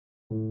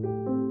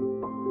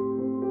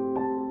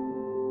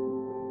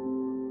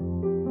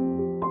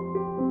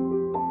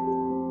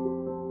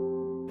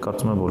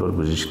Կարծում եմ բոլոր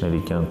բժիշկների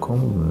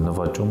կյանքում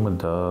նվաճումը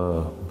դա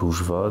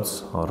բուժված,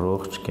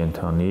 առողջ,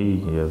 կենդանի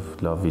եւ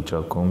լավ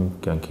վիճակում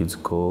կյանքից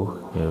գոհ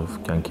եւ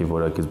կյանքի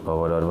որակից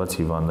բավարարված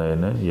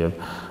հիվանդներն են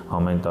եւ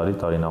ամեն տարի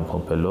տարին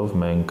ամփոփելով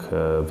մենք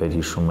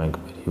վերհիշում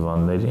ենք մեր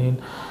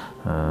հիվանդներին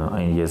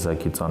այն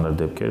եզակի ծանր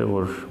դեպքերը,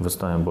 որ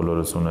վստահ եմ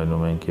բոլորս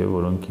ունենում ենք եւ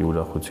որոնք ի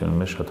ուրախություն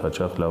մեջ շատ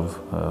հաճախ լավ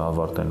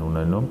ավարտ են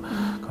ունենում։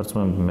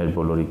 Կարծում եմ մեր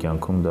բոլորի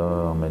կյանքում դա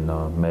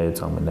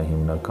ամենամեծ,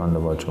 ամենահիմնական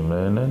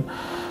նվաճումներն են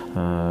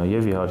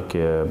եւ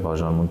իհարկե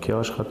բաժանմունքի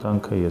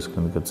աշխատանքը, ես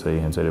կընդգծեի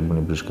հենց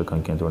Էրեբունի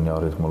բժշկական կենտրոնի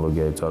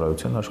առիթմոլոգիայի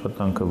ծառայության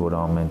աշխատանքը, որը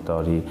ամեն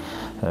տարի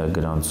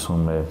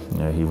գրանցում է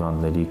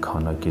հիվանդների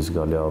քանակի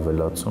զգալի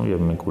ավելացում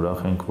եւ մենք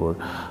ուրախ ենք,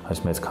 որ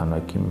այս մեծ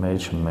քանակի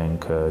մեջ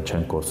մենք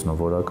չենք կորցնում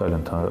որակը, այլ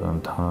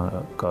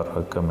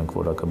ընդհակառակը մենք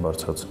որակը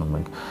բարձրացնում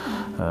ենք։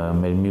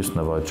 Մեր մյուս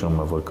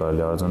նվաճումը, որ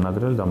կարելի է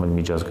արձանագրել, դա մեր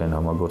միջազգային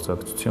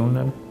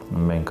համագործակցությունն է։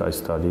 Մենք այս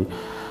տարի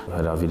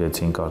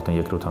հրավիրեցինք, արդեն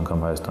երկրորդ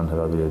անգամ Հայաստան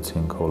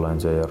հրավիրեցինք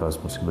Հոլանդիայի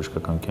Էրասմուսի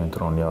բժշկական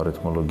կենտրոնի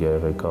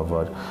առիթմոլոգիայի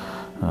ղեկավար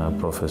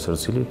պրոֆեսոր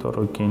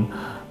Սիլիտորոկին,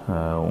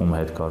 ում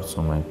հետ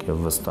կարծում ենք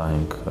եւ վստահ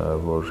ենք,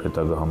 որ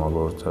հետագա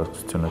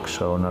համագործակցությունը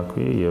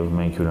կշարունակվի եւ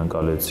մենք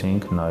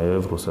հյուրընկալեցինք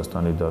նաեւ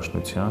Ռուսաստանի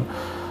Դաշնության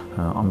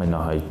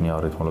ամենահայտնի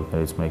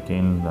առիթմոլոգներից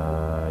մեկին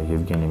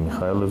Եվգենի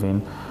Միխայելովին,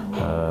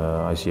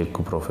 այս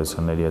երկու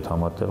պրոֆեսորների հետ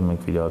համատեղ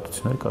մենք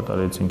վիրահատություններ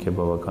կատարեցինք եւ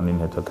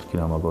բավականին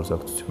հետաքրքիր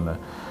համագործակցություն է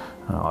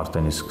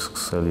արդեն իսկ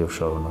սկսել եւ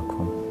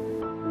շարունակվում։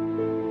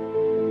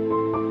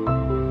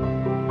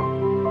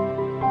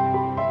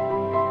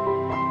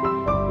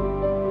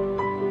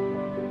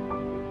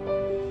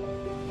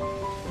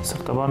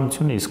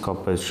 Սրտաբանությունը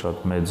իսկապես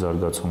շատ մեծ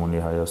զարգացում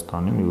ունի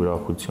Հայաստանում, մի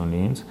ուրախություն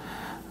ինձ։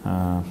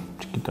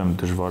 Չգիտեմ,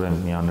 դժվար է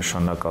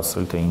միանշանակ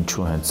ասել, թե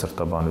ինչու հենց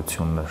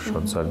սրտաբանությունը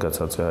շատ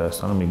զարգացած է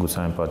Հայաստանում, միգուցե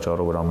այն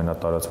պատճառով, որ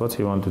ամենատարածված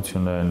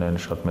հիվանդություններն են,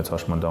 շատ մեծ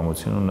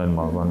հաշմանդամություն ունեն,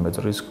 մահվան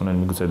մեծ ռիսկ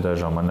ունեն, միգուցե դա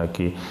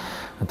ժամանակի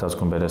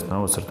ընթացքում բերեց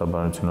նրան, որ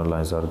սրտաբանությունը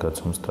լայն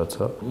զարգացում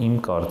ստացավ։ Իմ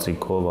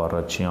կարծիքով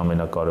առաջին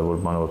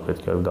ամենակարևոր բանը, որ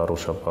պետք է դա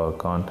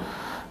առողջապահական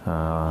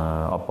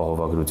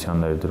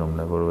ապահովագրության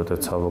ներդրումն է,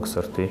 որովհետև ցավոք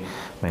սրտի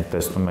մենք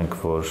տեսնում ենք,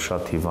 որ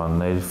շատ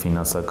հիվանդներ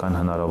ֆինանսական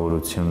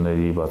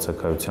հնարավորությունների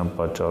բացակայության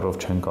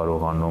պատճառով չեն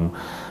կարողանում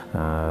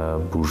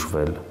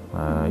բուժվել։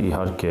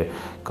 Իհարկե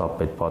կա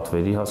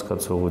պետպատվերի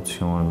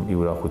հասկացողություն, ի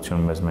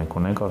ուրախություն մեզ մենք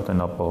ունենք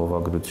արդեն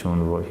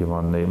ապահովագրություն, որ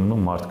հիվանդների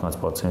մարդկանց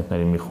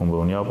պացիենտների մի խումբը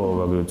ունի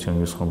ապահովագրություն,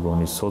 մյուս խումբը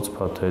ունի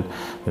սոցփաթեթ,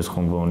 մյուս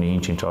խումբը ունի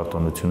ինչ-ինչ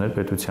արտոնություններ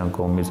պետության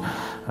կողմից,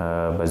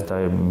 բայց դա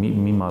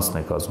մի մասն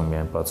է կազմում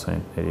միայն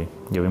պացիենտների։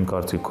 Եվ իմ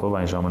կարծիքով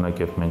այն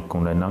ժամանակ, երբ մենք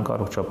կունենանք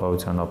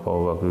առողջապահության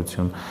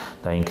ապահովագրություն,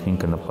 դա ինքնին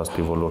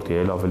կնպաստի ոլորտի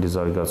այլ ավելի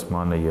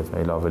զարգացմանը եւ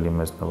այլ ավելի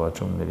մեծ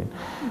նվաճումներին։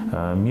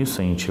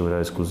 Մյուսը, ինչի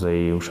վրա ես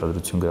կուզեի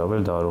ուշադրություն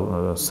գրավել, դա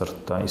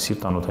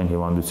սիրտանոթային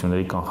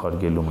հիվանդությունների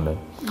կանխարգելումն է։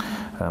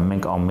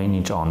 Մենք ամեն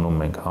ինչ անում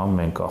ենք,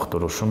 մենք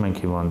ախտորոշում ենք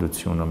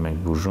հիվանդությունը,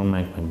 մենք բուժում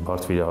ենք, մենք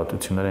բարդ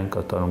վիրահատություններ ենք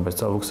կատարում, բայց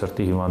ցավոք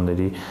սրտի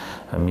հիվանդների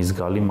մի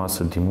զգալի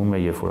մասը դիմում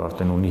է, երբ որ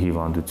արդեն ունի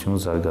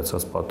հիվանդություն,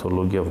 զարգացած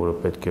պաթոլոգիա, որը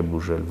պետք է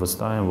բուժել։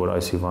 Վստահ եմ, որ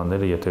այս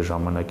հիվանդները, եթե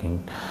ժամանակին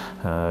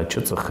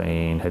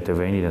չծխեին,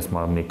 հետևեին իրենց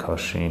մարմնի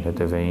քաշին,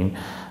 հետևեին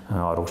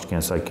առողջ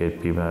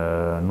կենսակերպի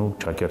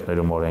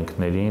ճակերտներում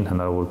օրենքներին,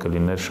 հնարավոր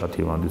կլիներ շատ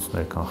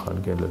հիվանդություններ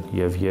կանխարգելել։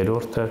 Եվ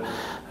երրորդը,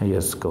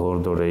 ես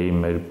կհորդորեի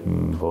մեր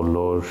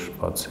բոլոր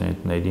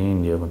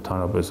պացիենտներին եւ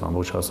ընդհանրապես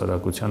ամբողջ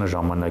հասարակությանը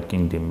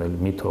ժամանակին դիմել։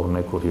 Մի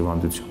թողնեք, որ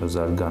հիվանդությունը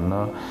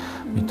զարգանա,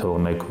 մի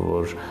թողնեք,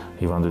 որ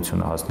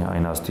հիվանդությունը հասնի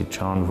այն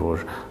աստիճան,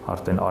 որ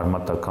արդեն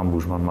արմատական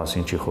բուժման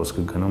մասին չի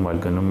խոսքը գնում,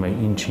 այլ գնում է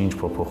ինչ-ինչ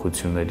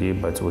փոփոխությունների,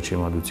 բայց ոչ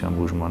հիվանդության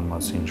բուժման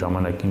մասին։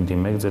 Ժամանակին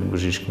դիմեք ձեր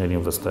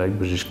բժիշկներին, վստահեք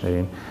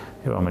բժիշկներին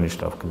եւ ամեն ինչ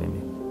լավ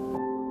կլինի։